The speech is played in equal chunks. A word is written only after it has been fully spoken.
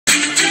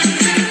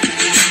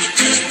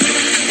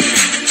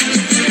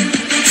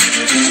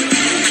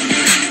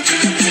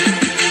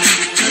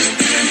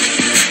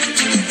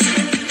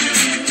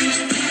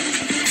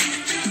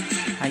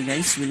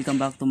guys, welcome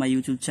back to my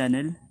YouTube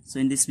channel. So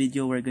in this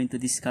video, we're going to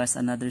discuss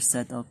another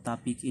set of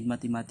topic in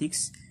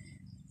mathematics,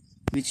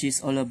 which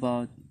is all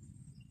about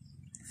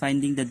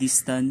finding the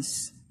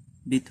distance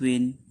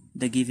between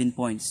the given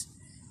points.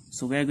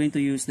 So we are going to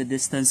use the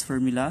distance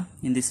formula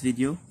in this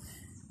video.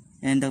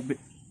 And the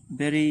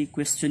very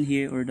question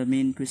here, or the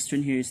main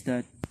question here, is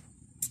that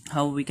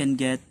how we can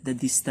get the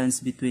distance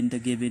between the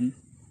given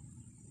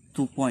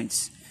 2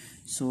 points.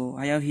 So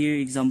I have here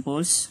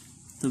examples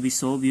to be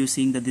solved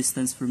using the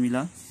distance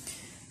formula.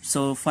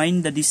 So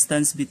find the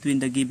distance between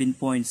the given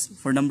points.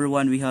 For number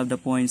 1, we have the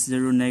points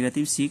 0,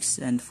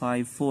 -6 and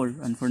 5, 4.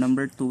 And for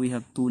number 2, we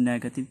have 2,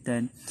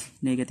 -10,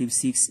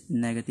 -6,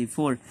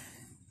 -4.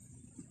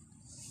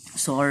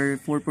 So our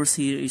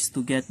purpose here is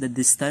to get the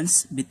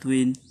distance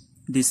between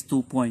these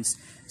 2 points.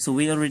 So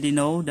we already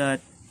know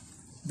that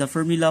the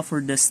formula for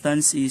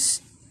distance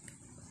is,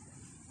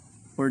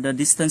 or the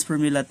distance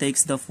formula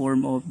takes the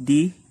form of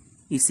d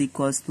is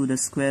equals to the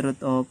square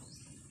root of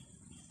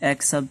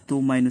x sub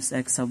 2 minus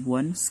x sub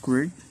 1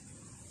 squared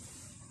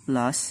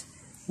plus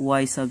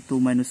y sub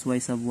 2 minus y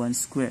sub 1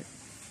 squared.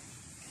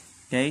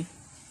 Okay,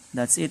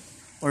 that's it.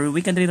 Or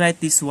we can rewrite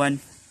this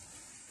one.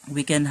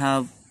 We can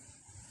have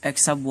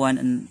x sub 1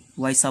 and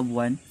y sub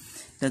 1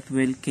 that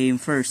will came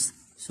first.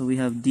 So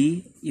we have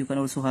d. You can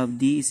also have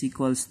d is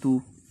equals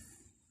to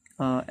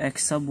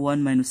x sub 1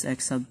 minus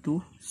x sub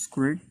 2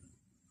 squared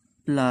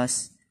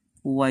plus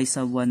y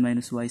sub 1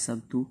 minus y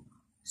sub 2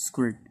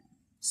 squared.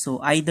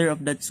 So either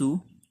of the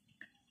two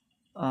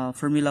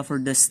formula for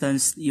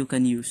distance you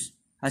can use,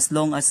 as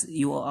long as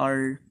you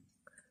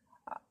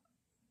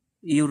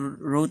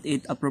wrote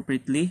it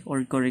appropriately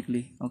or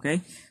correctly.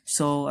 Okay,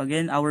 so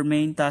again, our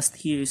main task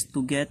here is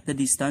to get the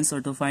distance,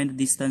 or to find the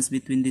distance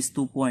between these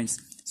 2 points.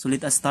 So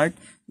let us start.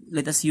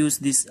 Let us use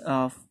this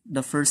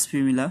the first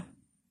formula,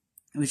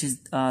 which is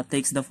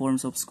takes the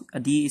forms of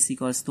d is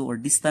equals to, or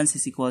distance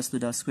is equals to,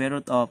 the square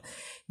root of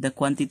the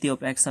quantity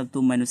of x sub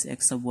 2 minus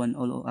x sub 1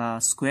 all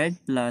squared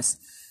plus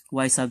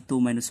y sub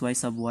 2 minus y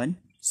sub 1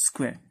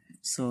 square.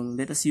 So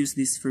let us use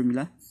this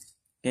formula.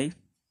 Okay,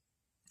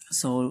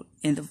 so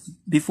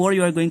before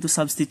you are going to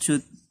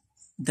substitute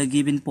the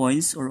given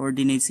points or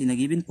ordinates in a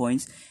given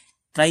points,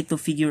 try to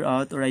figure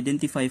out or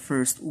identify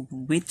first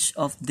which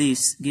of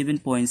these given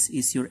points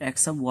is your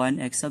x sub 1,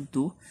 x sub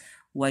 2,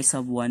 y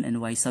sub 1,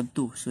 and y sub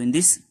 2. So in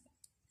this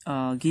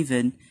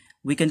given,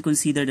 we can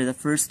consider that the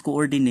first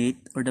coordinate,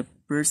 or the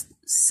first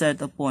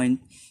set of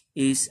point,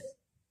 is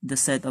the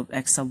set of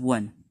x sub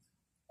 1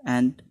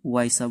 and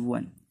y sub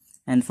 1.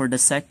 And for the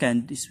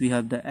second is we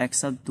have the x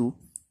sub 2,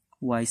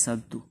 y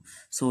sub 2.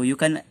 So you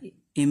can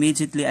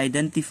immediately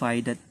identify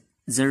that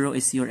 0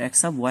 is your x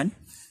sub 1,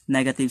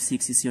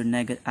 -6 is your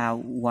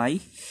y,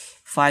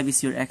 5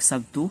 is your x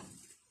sub 2,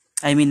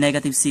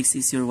 -6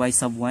 is your y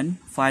sub 1,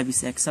 5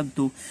 is x sub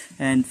 2,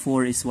 and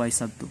 4 is y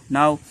sub 2.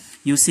 Now,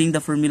 using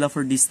the formula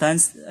for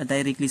distance,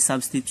 directly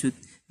substitute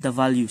the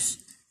values.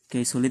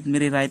 Okay, so let me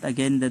rewrite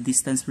again the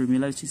distance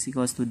formula, which is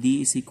equals to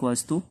d is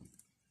equals to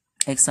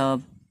x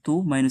sub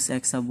 2 minus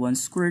x sub 1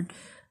 squared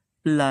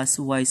plus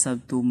y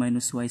sub 2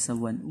 minus y sub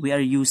 1. We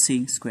are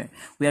using square.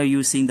 We are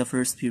using the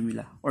first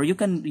formula. Or you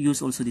can use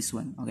also this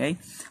one,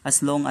 okay? As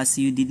long as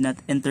you did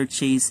not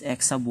interchange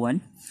x sub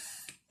 1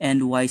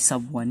 and y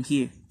sub 1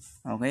 here.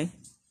 Okay,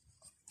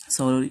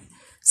 so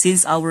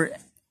since our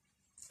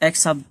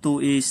x sub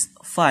 2 is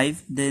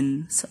 5,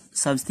 then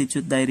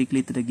substitute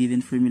directly to the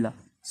given formula.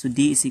 So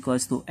d is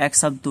equals to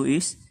x sub 2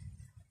 is,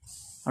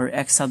 or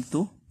x sub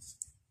 2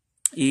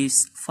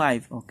 is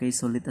 5. Okay,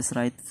 so let us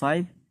write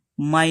 5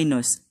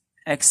 minus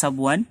x sub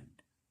 1,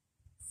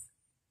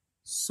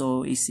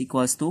 so is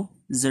equals to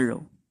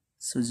 0.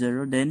 So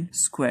 0, then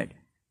squared,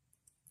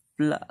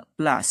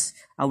 plus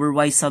our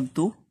y sub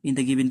 2 in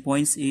the given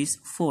points is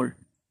 4.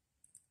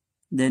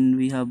 Then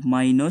we have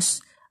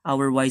minus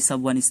our y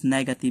sub 1 is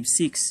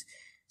 -6.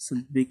 So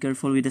be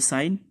careful with the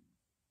sign.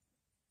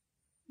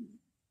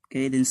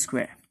 Okay, then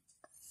square.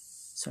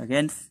 So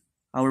again,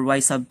 our y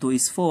sub 2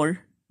 is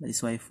 4. That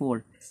is why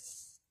 4.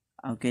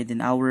 Okay,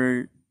 then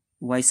our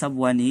y sub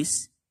 1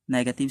 is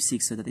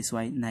 -6. So that is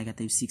why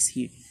 -6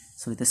 here.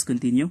 So let us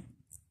continue.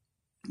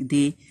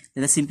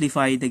 Let us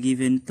simplify the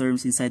given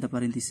terms inside the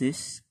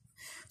parentheses.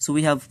 So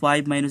we have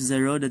 5 minus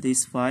 0, that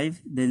is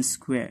 5, then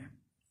square.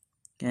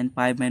 And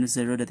 5 minus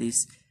 0, that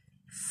is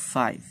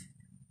 5,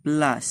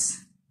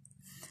 plus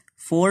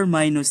 4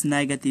 minus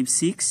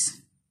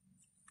 -6.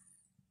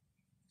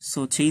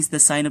 So change the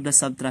sign of the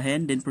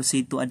subtrahend, then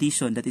proceed to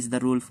addition. That is the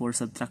rule for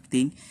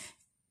subtracting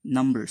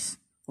numbers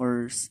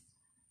or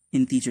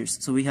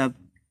integers. So we have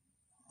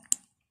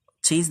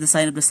change the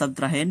sign of the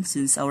subtrahend.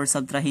 Since our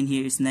subtrahend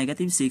here is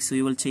 -6, so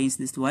we will change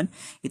this one.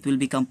 It will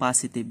become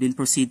positive. Then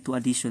proceed to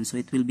addition. So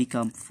it will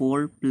become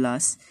 4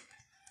 plus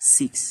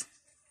 6,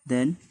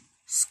 then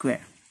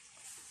square.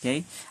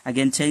 Okay,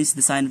 again change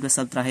the sign of the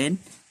subtrahend,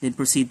 then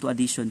proceed to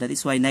addition. That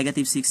is why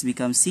 -6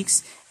 becomes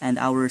 6 and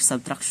our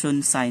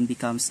subtraction sign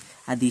becomes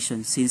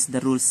addition, since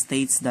the rule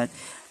states that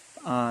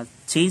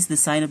change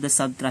the sign of the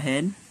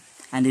subtrahend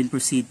and then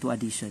proceed to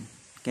addition.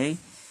 Okay,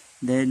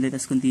 then let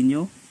us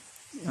continue.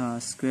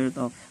 square root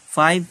of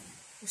 5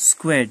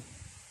 squared,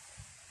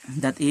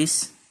 that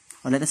is,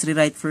 or let us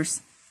rewrite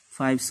first,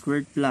 5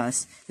 squared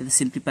plus, let us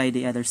simplify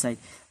the other side.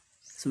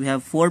 So we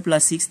have 4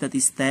 plus 6, that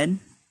is 10,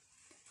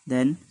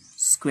 then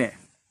square.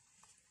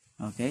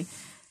 Okay,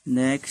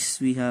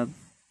 next we have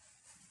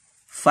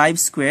 5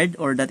 squared,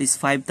 or that is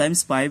 5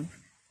 times 5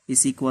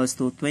 is equals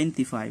to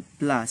 25,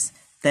 plus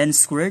 10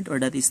 squared, or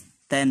that is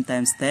 10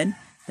 times 10,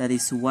 that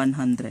is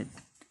 100.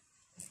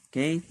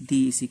 Okay,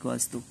 D is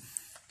equals to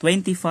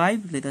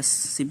 25. Let us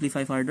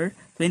simplify further.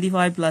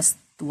 25 plus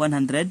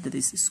 100, that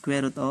is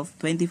square root of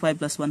 25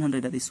 plus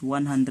 100, that is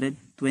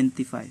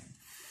 125.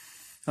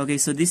 Okay,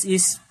 so this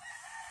is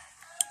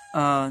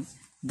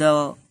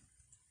the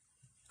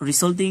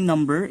resulting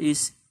number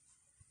is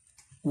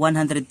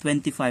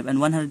 125, and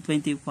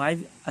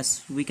 125,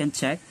 as we can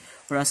check,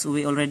 or as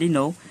we already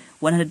know,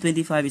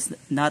 125 is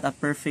not a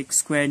perfect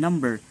square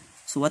number.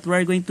 So what we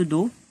are going to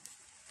do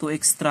to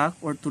extract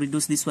or to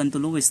reduce this one to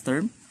lowest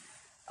term,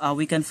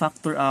 we can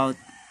factor out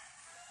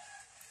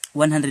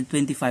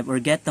 125 or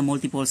get the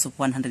multiples of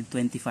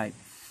 125.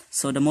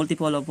 So the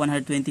multiple of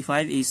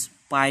 125 is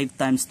 5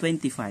 times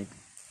 25.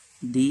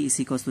 D is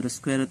equals to the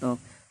square root of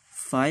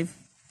 5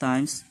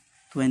 times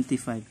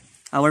 25.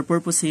 Our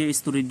purpose here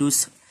is to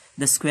reduce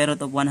the square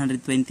root of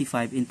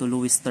 125 into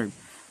lowest term.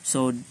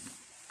 So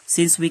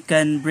since we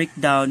can break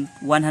down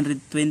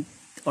 120,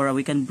 or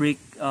we can break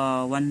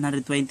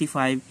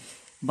 125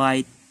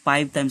 by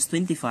 5 times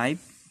 25,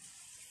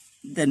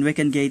 then we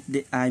can get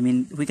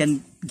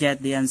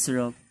the answer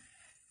of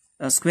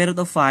square root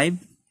of 5,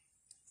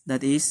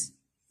 that is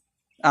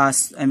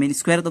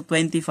square root of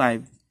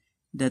 25,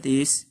 that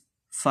is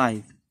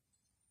 5.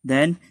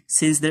 Then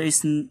since there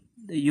is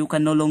you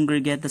can no longer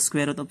get the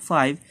square root of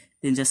 5,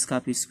 then just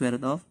copy square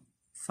root of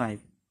 5.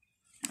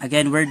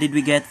 Again, where did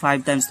we get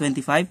 5 times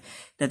 25?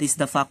 That is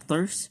the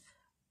factors,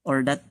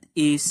 or that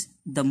is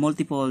the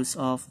multiples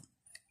of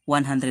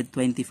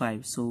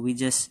 125. So we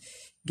just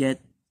get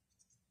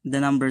the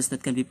numbers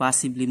that can be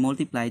possibly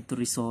multiplied to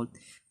result,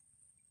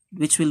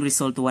 which will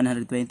result to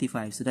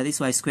 125. So that is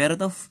why square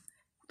root of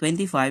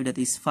 25, that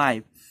is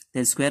 5.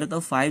 Then square root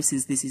of 5,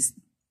 since this is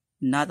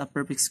not a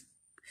perfect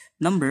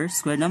number,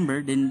 square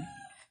number, then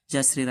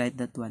just rewrite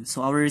that one.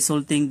 So our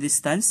resulting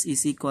distance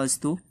is equals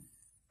to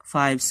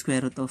 5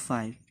 square root of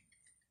 5.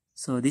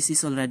 So this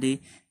is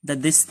already the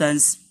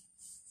distance.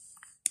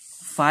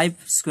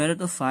 5 square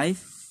root of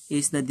 5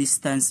 is the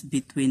distance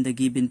between the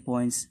given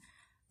points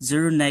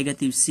 0,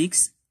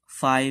 -6,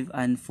 5,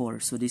 and 4.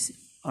 So these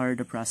are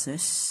the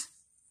process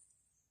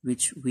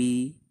which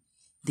we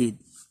did.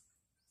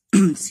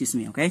 Excuse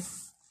me, okay?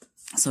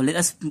 So let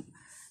us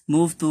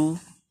move to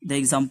the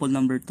example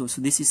number 2.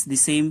 So this is the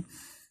same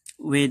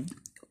with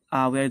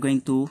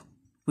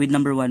with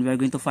number 1, we are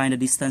going to find the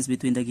distance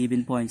between the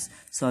given points.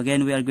 So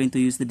again, we are going to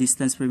use the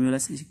distance formula,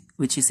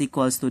 which is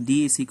equals to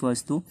D is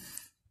equals to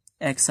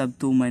x sub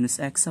 2 minus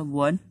x sub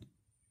 1.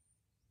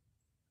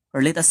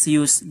 Or let us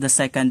use the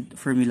second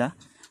formula.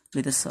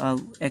 Let us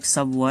x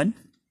sub 1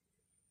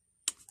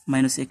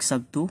 minus x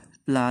sub 2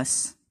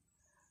 plus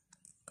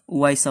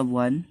y sub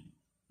 1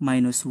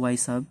 minus y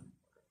sub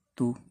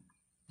 2.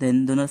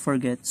 Then do not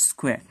forget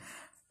square.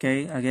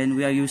 Okay, again,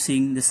 we are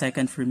using the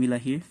second formula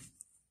here.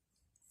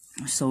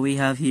 So we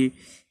have here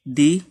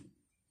D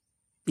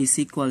is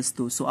equals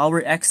to, so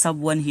our x sub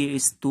 1 here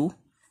is 2,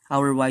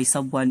 our y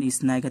sub 1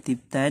 is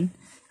 -10,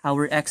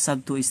 our x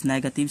sub 2 is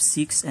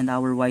 -6, and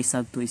our y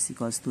sub 2 is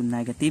equals to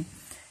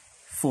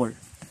 -4.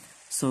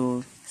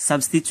 So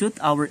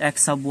substitute, our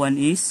x sub 1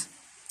 is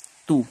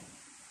 2.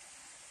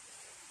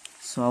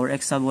 So our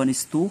x sub 1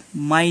 is 2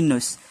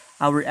 minus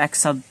our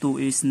x sub 2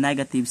 is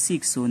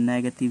 -6, so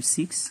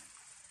 -6.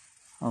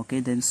 Okay,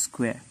 then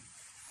square.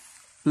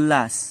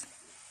 Plus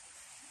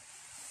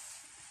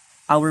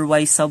our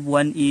y sub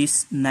 1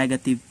 is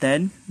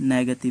 -10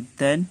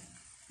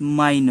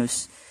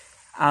 minus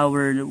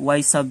our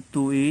y sub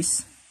 2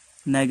 is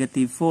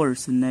 -4,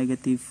 so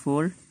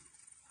 -4.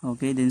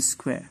 Okay, then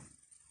square.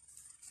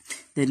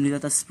 Then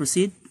let us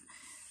proceed.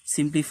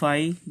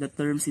 Simplify the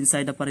terms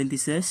inside the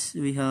parentheses.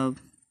 We have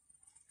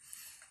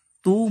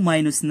 2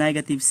 minus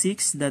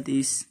 -6, that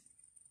is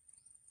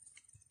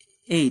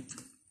 8.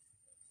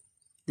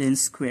 Then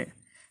square.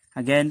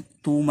 Again,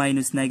 2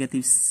 minus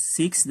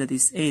 -6, that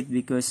is 8,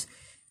 because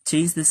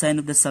change the sign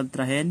of the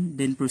subtrahend,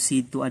 then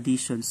proceed to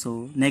addition.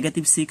 So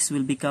 -6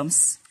 will become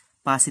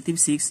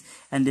 +6,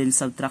 and then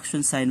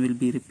subtraction sign will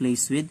be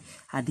replaced with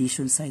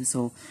addition sign.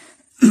 So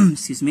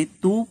excuse me,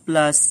 2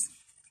 plus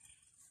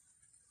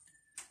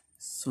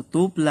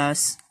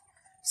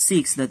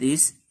 6, that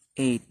is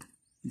 8.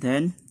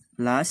 Then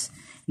plus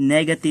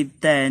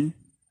 -10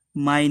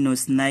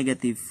 minus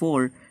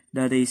 -4,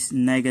 that is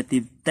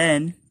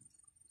 -10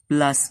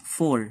 plus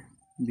 4,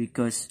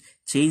 because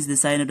change the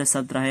sign of the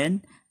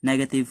subtrahend,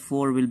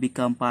 -4 will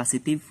become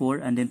 +4,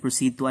 and then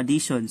proceed to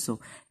addition. So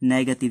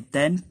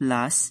 -10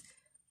 plus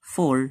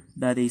 4,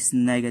 that is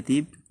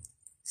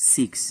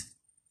 -6.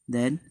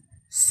 Then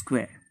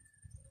square.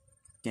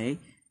 Okay,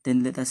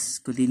 then let us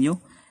continue.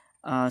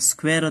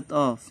 Square root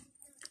of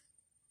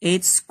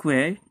 8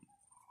 squared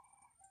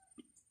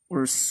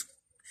or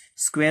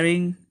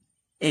squaring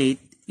 8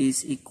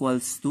 is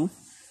equals to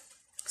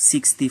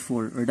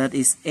 64, or that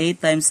is 8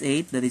 times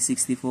 8, that is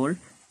 64,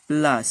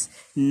 plus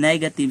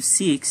negative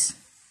 6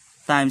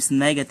 times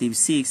negative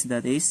 6,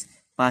 that is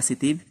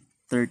positive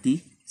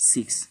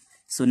 36.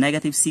 So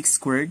negative 6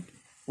 squared,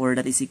 or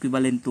that is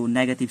equivalent to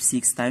negative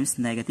 6 times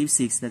negative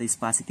 6, that is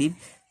positive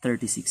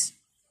 36.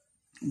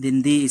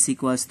 Then D is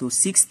equals to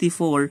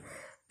 64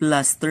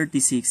 plus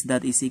 36,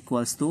 that is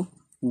equals to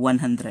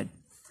 100.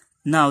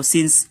 Now,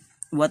 since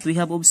what we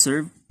have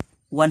observed,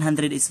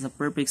 100 is a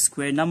perfect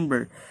square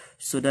number,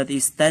 so that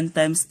is 10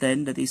 times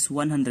 10, that is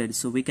 100.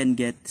 So we can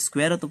get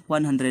square root of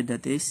 100,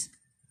 that is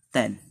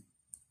 10.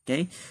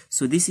 Okay,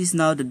 so this is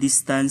now the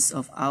distance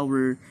of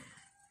our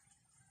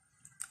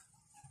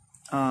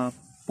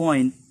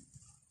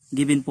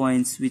given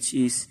points, which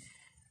is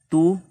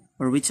 2,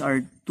 or which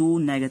are 2,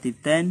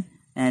 negative 10,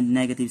 and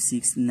negative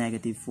 6,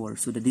 negative 4.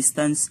 So the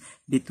distance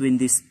between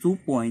these 2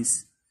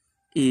 points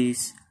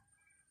is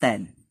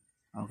 10.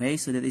 Okay,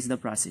 so that is the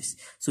process.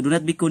 So do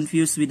not be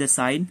confused with the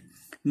sign.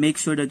 Make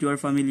sure that you are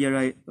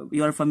familiar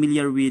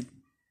with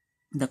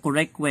the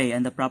correct way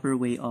and the proper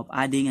way of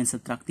adding and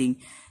subtracting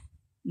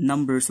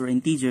numbers or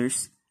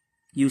integers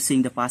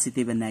using the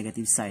positive and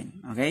negative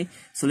sign. Okay,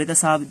 so let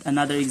us have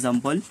another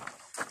example.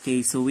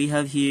 Okay, so we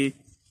have here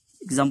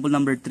example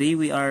number 3.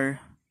 We are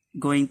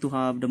going to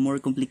have the more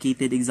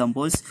complicated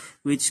examples,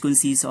 which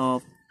consists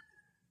of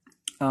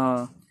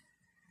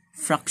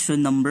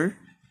fraction number,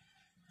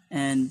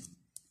 and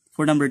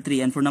for number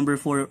 3 and for number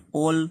 4,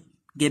 all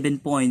given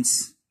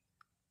points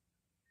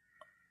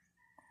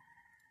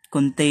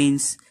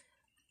contains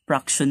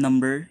fraction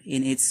number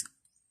in its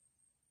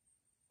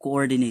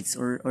coordinates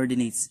or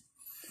ordinates.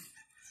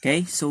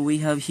 Okay, so we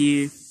have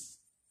here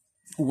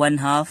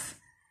 1/2,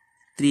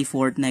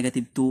 3/4,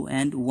 -2,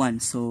 and 1.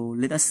 So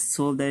let us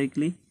solve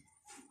directly.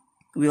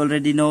 We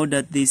already know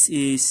that this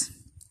is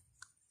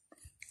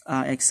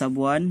x sub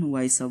 1,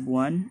 y sub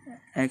 1,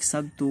 x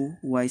sub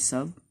 2, y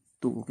sub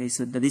 2. Okay,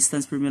 so the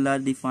distance formula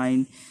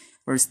define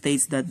or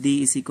states that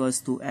D is equals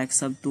to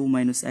x sub 2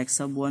 minus x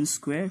sub 1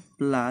 square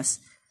plus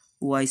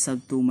y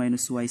sub 2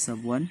 minus y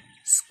sub 1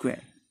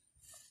 square.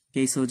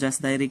 Okay, so just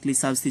directly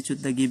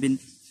substitute the given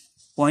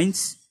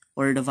points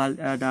or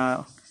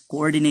the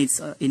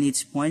coordinates in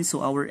each point.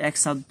 So our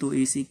x sub 2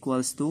 is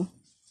equals to,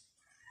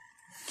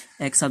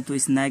 x sub 2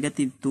 is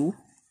 -2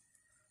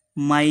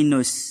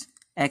 minus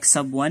x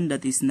sub 1,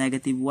 that is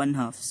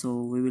 -1/2.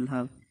 So we will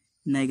have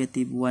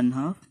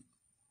 -1/2.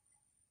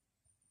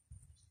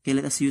 Okay,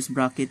 let us use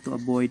bracket to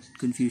avoid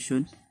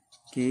confusion.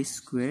 Okay,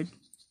 squared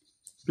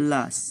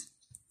plus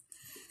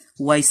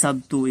y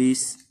sub 2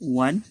 is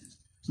 1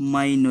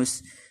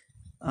 minus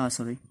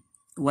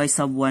y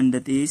sub 1,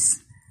 that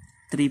is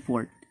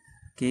 3/4.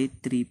 Okay,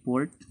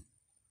 3/4,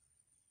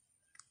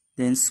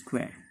 then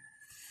square.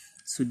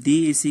 So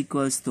D is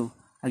equals to,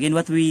 again,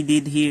 what we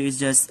did here is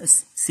just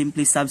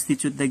simply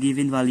substitute the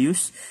given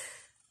values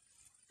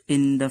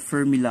in the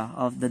formula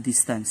of the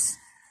distance.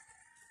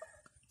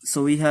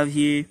 So we have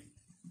here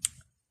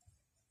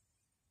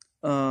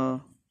we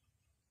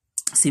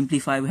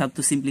have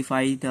to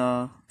simplify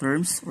the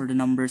terms or the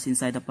numbers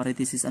inside the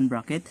parentheses and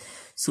bracket.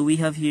 So we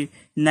have here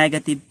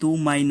 -2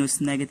 minus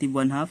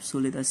 -1/2. So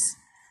let us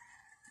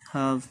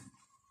have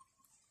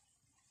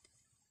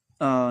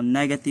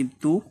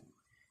 -2.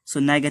 So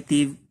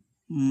negative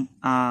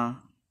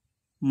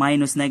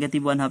minus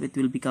 -1/2, it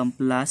will become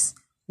plus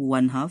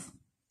 1/2,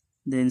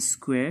 then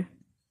square,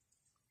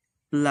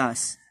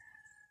 plus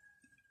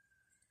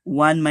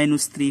 1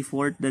 minus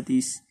 3/4, that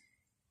is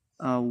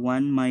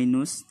 1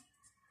 minus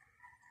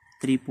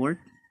 3/4,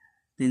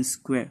 then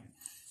square.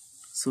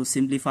 So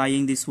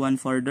simplifying this one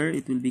further,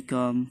 it will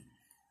become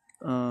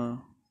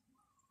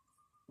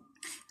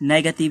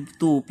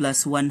 -2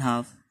 plus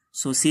 1/2.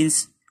 So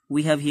since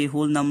we have here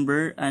whole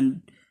number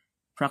and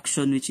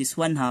fraction which is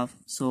 1/2,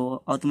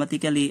 so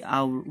automatically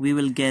we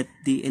will get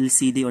the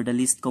LCD or the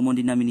least common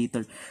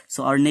denominator.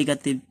 So our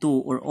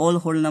 -2 or all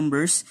whole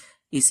numbers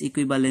is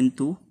equivalent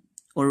to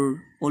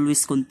or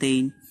always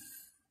contain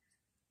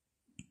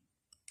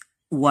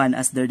 1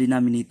 as their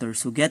denominator.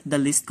 So get the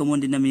least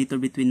common denominator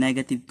between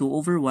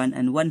 -2/1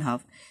 and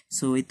 1/2.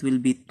 So it will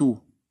be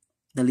 2,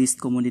 the least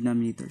common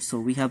denominator.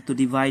 So we have to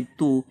divide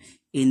 2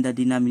 in the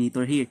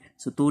denominator here.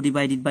 So 2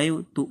 divided by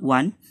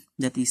 1,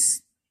 that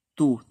is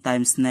 2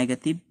 times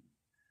 -2,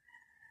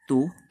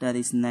 that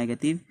is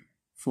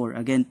 -4.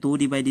 Again, 2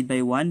 divided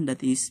by 1,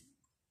 that is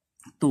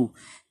 2.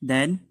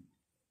 Then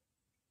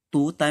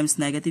 2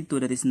 times -2,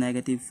 that is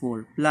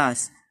 -4,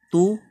 plus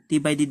 2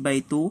 divided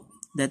by 2,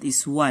 that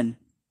is 1.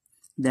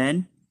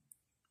 Then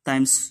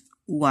times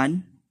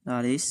 1,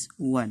 that is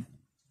 1.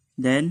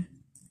 Then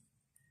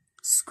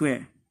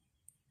square,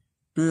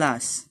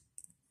 plus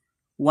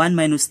 1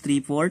 minus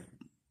 3/4.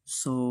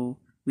 So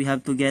we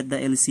have to get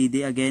the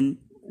LCD. Again,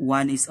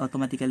 1 is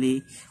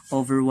automatically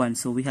over 1.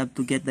 So we have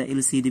to get the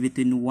LCD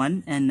between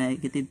 1 and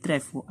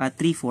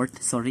 -3/4.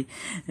 Sorry,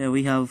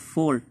 we have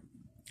 4.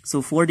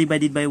 So 4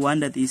 divided by 1,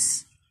 that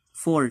is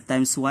 4,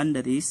 times 1,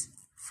 that is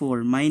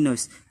 4,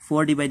 minus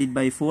 4 divided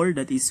by 4,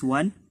 that is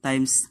 1,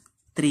 times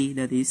 3,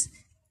 that is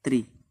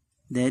 3.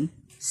 Then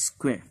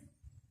square.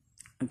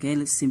 Okay,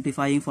 let's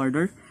simplifying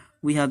further.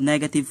 We have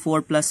negative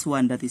 4 plus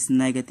 1, that is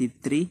negative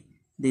 3.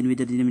 Then with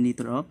the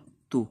denominator of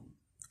 2.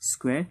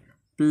 Square.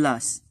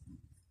 Plus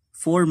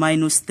 4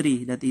 minus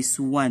 3, that is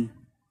 1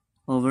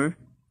 over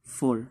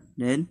 4.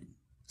 Then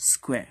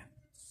square.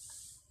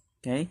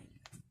 Okay.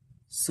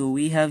 So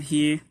we have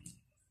here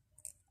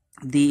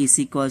d is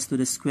equals to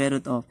the square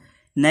root of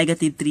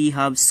negative 3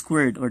 halves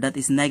squared, or that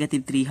is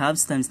negative 3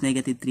 halves times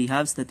negative 3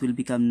 halves, that will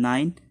become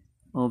 9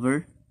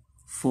 over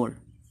 4.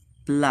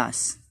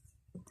 Plus,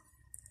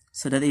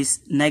 so that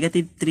is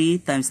negative 3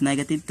 times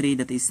negative 3,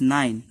 that is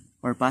 9,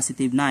 or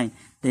positive 9.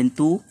 Then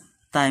 2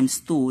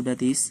 times 2,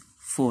 that is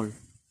 4.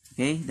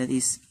 Okay, that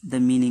is the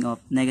meaning of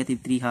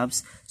negative 3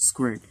 halves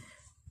squared.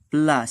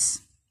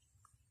 Plus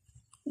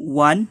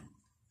 1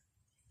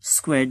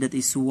 squared, that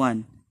is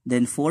 1.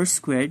 Then 4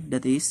 squared,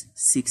 that is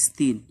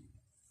 16.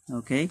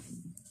 Okay,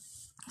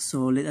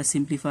 so let us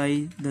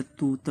simplify the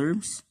two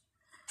terms.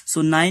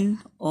 So 9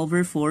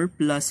 over 4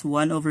 plus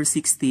 1 over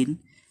 16,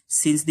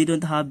 since they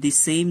don't have the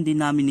same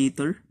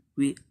denominator,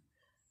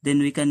 then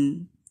we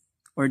can,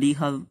 or they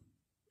have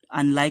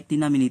unlike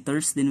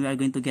denominators, then we are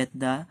going to get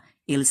the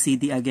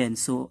LCD again.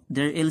 So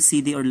their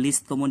LCD, or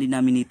least common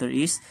denominator,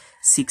 is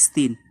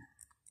 16.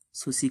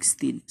 So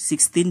 16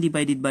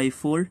 divided by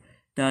 4,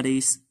 that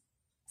is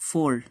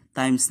 4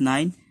 times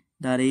 9,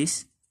 that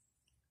is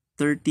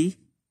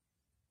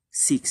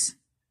 36.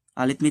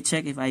 Let me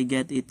check if I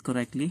get it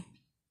correctly.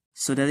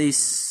 So that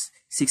is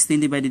 16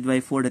 divided by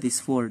 4, that is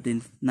 4.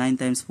 Then 9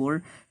 times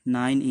 4,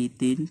 9,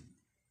 18,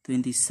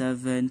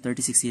 27,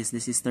 36. Yes,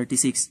 this is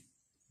 36.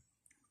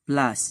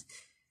 Plus,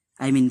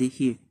 I mean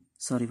here.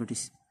 Sorry for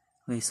this.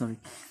 Okay, sorry.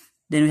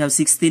 Then we have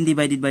 16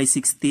 divided by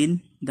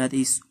 16, that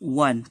is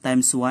 1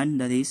 times 1,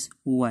 that is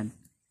 1.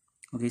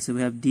 Okay, so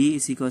we have d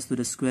is equals to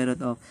the square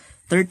root of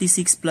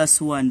 36 plus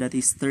 1, that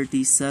is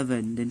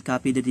 37. Then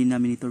copy the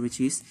denominator,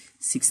 which is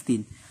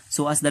 16.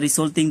 So as the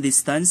resulting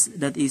distance,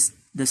 that is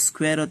the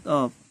square root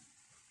of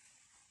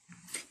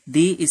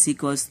d is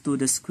equals to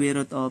the square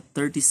root of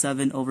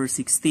 37 over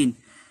 16.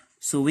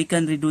 So we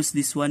can reduce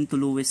this one to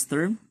lowest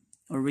term,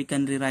 or we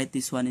can rewrite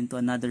this one into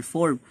another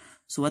form.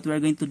 So what we are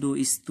going to do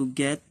is to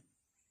get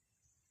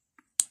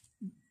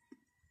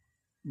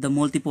the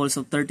multiples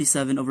of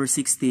 37 over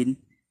 16,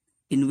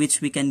 in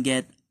which we can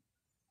get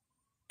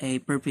a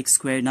perfect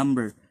square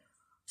number.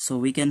 So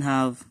we can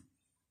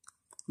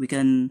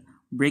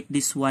break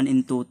this one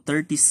into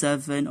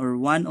 37, or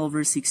 1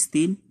 over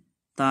 16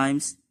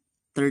 times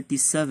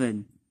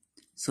 37.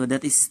 So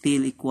that is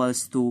still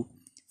equals to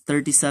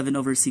 37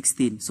 over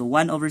 16. So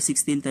 1 over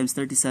 16 times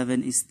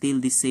 37 is still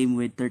the same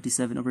with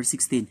 37 over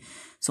 16.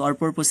 So our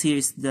purpose here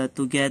is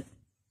to get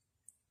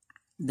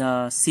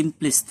the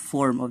simplest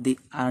form of the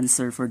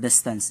answer for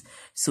distance.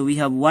 So we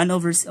have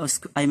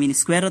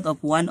square root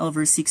of 1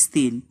 over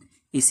 16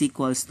 is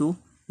equals to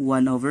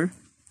 1 over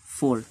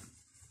 4.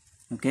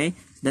 Okay,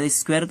 that is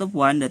square root of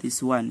 1, that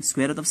is 1.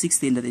 Square root of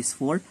 16, that is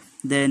 4.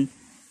 Then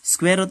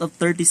square root of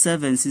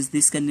 37, since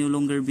this can no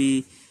longer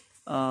be,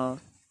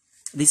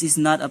 this is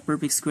not a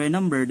perfect square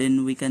number,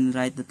 then we can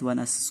write that one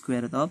as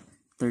square root of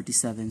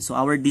 37. So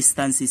our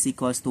distance is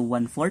equals to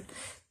 1/4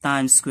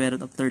 times square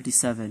root of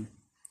 37.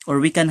 Or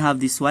we can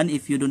have this one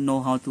if you don't know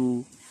how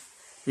to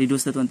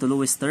reduce that one to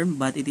lowest term,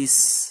 but it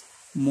is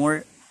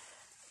more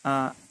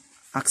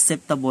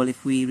acceptable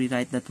if we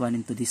rewrite that one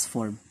into this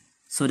form.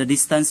 So the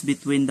distance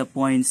between the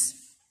points,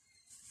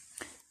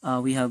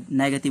 we have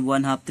negative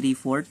 1/2,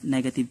 3/4,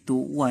 negative 2,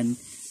 1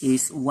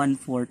 is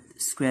 1/4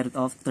 square root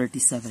of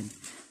 37.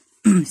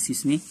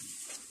 Excuse me.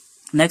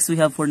 Next we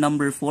have for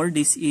number 4,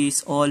 this is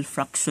all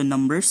fraction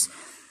numbers.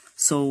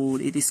 So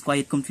it is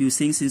quite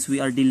confusing since we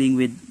are dealing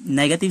with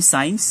negative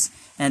signs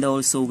and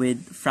also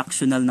with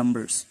fractional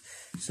numbers.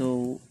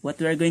 So what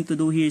we are going to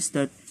do here is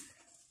that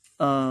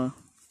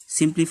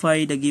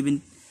simplify the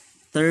given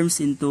terms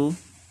into,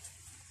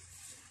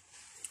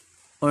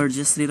 or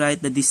just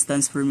rewrite the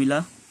distance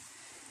formula,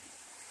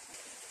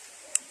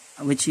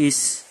 which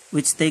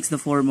takes the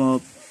form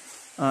of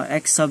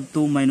x sub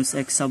 2 minus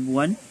x sub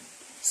 1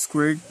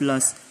 squared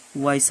plus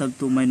y sub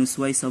 2 minus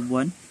y sub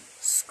 1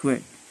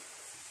 squared.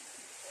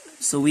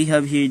 So we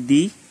have here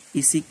d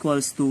is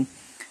equals to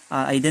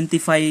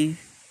identify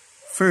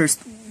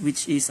first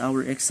which is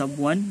our x sub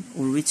 1,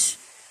 or which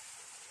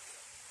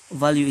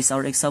value is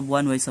our x sub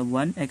 1, y sub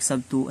 1, x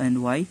sub 2,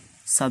 and y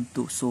sub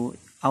 2. So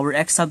our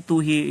x sub 2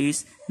 here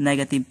is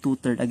negative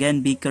 2/3.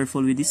 Again, be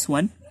careful with this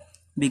one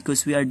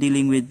because we are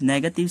dealing with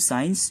negative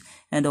signs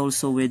and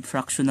also with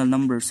fractional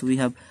numbers. So we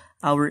have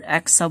our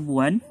x sub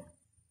 1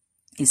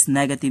 is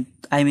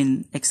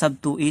x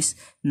sub 2 is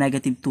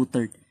negative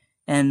 2/3,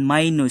 and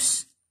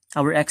minus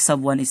our x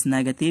sub 1 is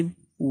negative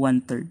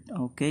 1/3.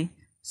 Okay,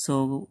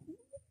 so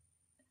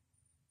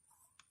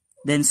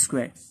then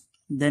square,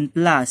 then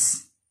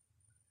plus,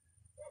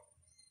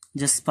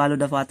 just follow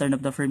the pattern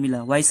of the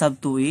formula. Y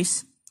sub 2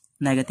 is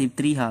negative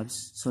 3/2.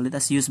 So let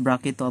us use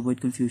bracket to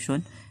avoid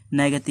confusion.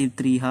 Negative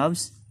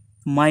 3/2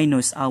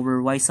 minus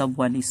our y sub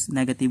 1 is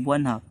negative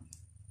 1 half,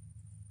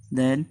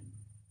 then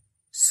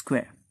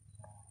square.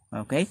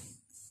 Okay.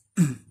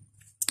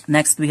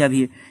 Next we have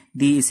here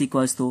d is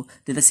equals to,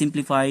 let us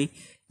simplify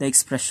the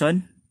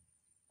expression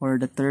or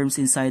the terms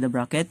inside the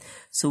bracket.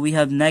 So we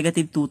have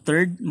negative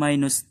 2/3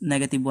 minus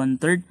negative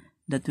 1/3.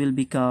 That will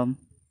become,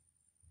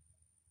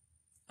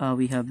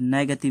 we have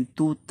negative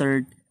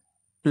 2/3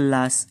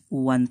 plus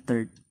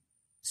 1/3.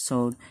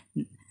 So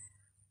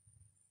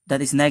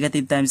that is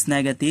negative times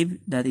negative,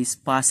 that is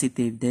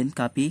positive, then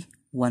copy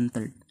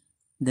 1/3,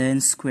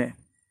 then square,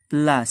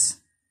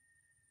 plus,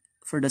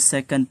 for the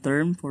second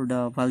term, for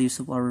the values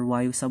of our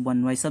y sub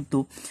 1, y sub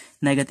 2,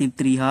 negative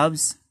 3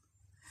 halves,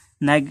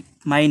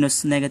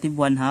 minus negative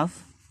 1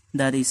 half,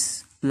 that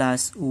is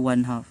plus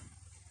 1 half,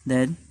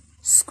 then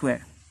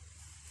square.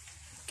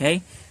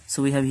 Okay,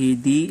 so we have here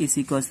d is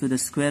equals to the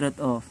square root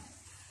of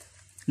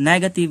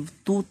negative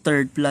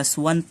 2/3 plus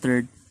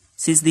 1/3.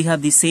 Since they have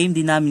the same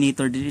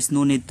denominator, there is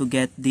no need to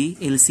get the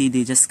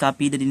LCD. Just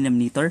copy the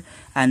denominator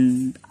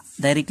and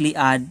directly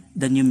add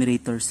the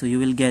numerator. So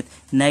you will get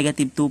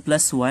negative 2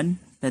 plus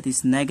 1, that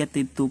is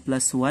negative 2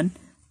 plus 1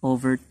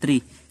 over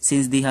 3,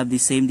 since they have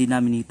the same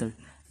denominator.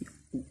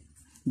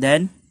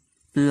 Then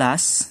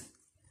plus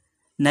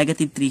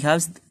negative 3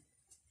 halves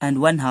and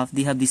 1 half,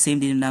 they have the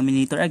same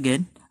denominator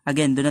again.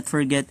 Again, do not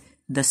forget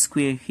the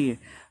square here.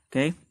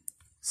 Okay,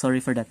 sorry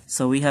for that.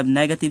 So we have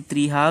negative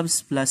 3 halves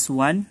plus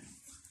 1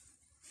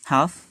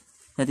 half,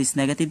 that is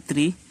negative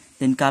 3,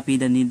 then copy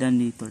the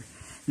denominator.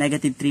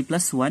 Negative 3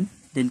 plus 1,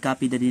 then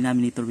copy the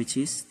denominator, which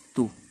is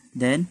 2,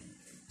 then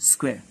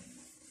square.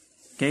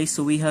 Okay,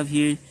 so we have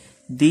here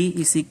d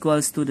is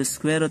equals to the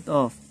square root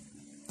of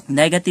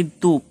negative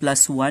 2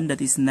 plus 1,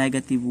 that is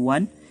negative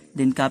 1,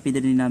 then copy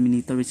the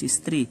denominator, which is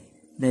 3,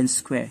 then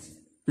square,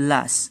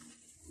 plus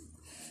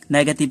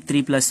negative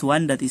 3 plus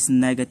 1, that is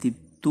negative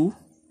 2,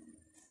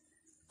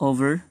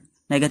 over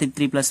negative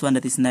 3 plus 1,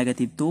 that is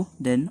negative 2,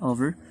 then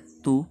over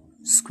 2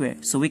 square.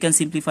 So we can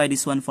simplify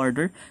this one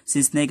further,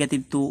 since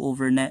negative 2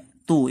 over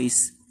 2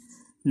 is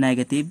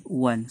negative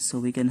 1. So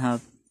we can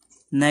have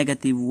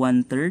negative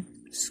 1/3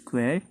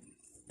 square,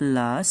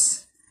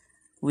 plus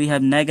we have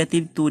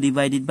negative 2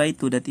 divided by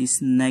 2, that is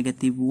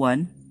negative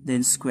 1,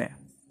 then square.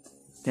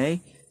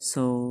 Okay,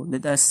 so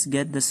let us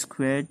get the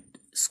square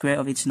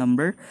of each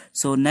number.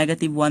 So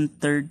negative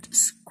 1/3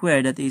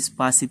 square, that is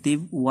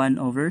positive 1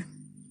 over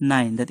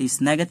 9. That is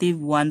negative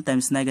 1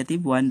 times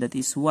negative 1, that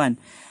is 1.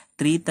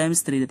 3 times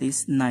 3, that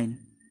is 9.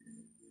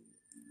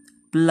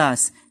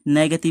 Plus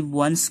negative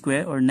 1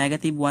 square, or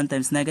negative 1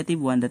 times negative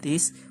 1, that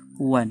is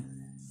 1.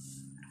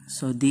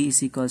 So d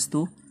is equals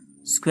to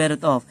square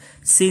root of,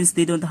 since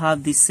they don't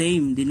have the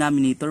same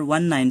denominator,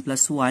 1, 9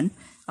 plus 1,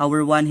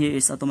 our 1 here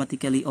is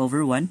automatically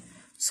over 1.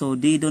 So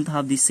they don't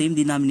have the same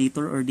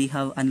denominator, or they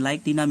have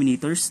unlike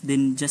denominators,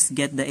 then just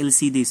get the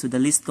LCD. So the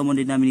least common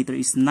denominator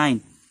is 9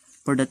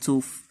 for the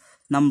two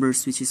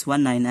numbers, which is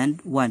 1, 9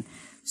 and 1.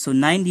 So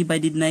 9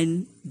 divided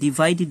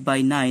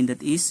by 9,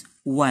 that is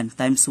 1,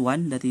 times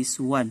 1, that is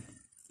 1,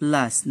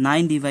 plus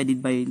 9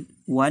 divided by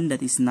 1,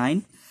 that is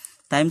 9,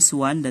 times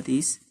 1, that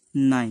is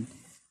 9.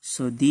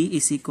 So d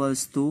is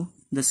equals to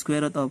the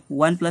square root of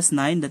 1 plus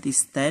 9, that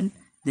is 10,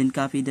 then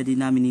copy the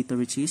denominator,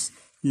 which is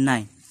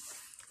 9.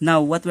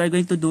 Now what we are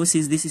going to do,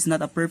 since this is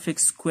not a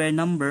perfect square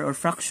number or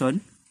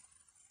fraction,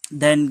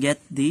 then get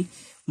the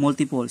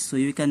multiples. So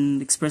you can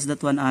express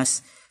that one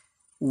as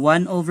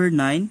 1 over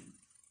 9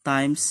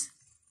 times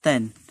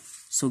 10.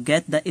 So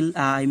get the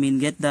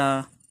get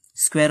the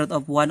square root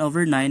of 1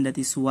 over 9, that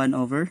is 1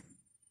 over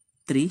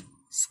 3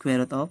 square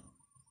root of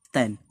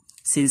 10.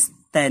 Since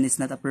 10 is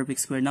not a perfect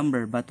square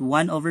number, but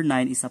 1 over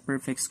 9 is a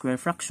perfect square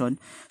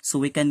fraction, so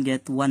we can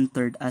get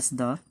 1/3 as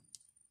the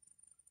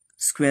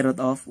square root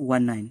of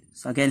 1/9.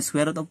 So again,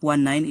 square root of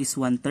 1/9 is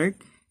 1/3,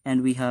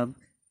 and we have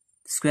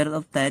square root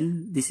of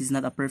 10. This is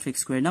not a perfect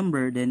square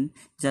number, then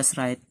just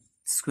write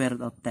square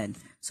root of 10.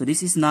 So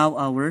this is now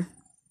our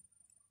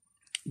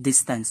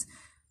distance.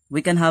 We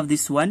can have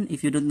this one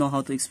if you don't know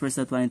how to express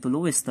that one into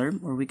lowest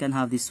term, or we can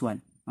have this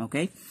one.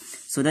 Okay,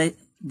 so the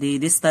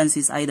distance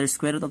is either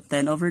square root of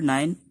 10 over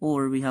 9,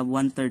 or we have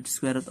 1/3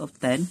 square root of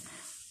 10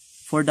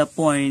 for the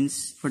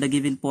points, for the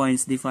given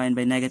points defined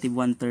by negative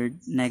 1/3,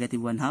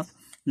 negative 1/2,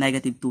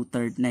 negative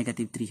 2/3,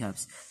 negative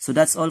 3/2. So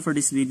that's all for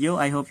this video.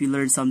 I hope you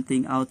learned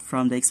something out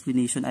from the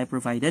explanation I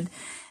provided,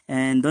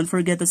 and don't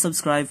forget to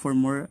subscribe for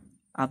more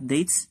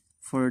updates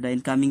for the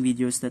incoming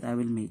videos that I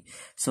will make.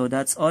 So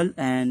that's all,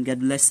 and God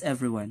bless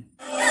everyone.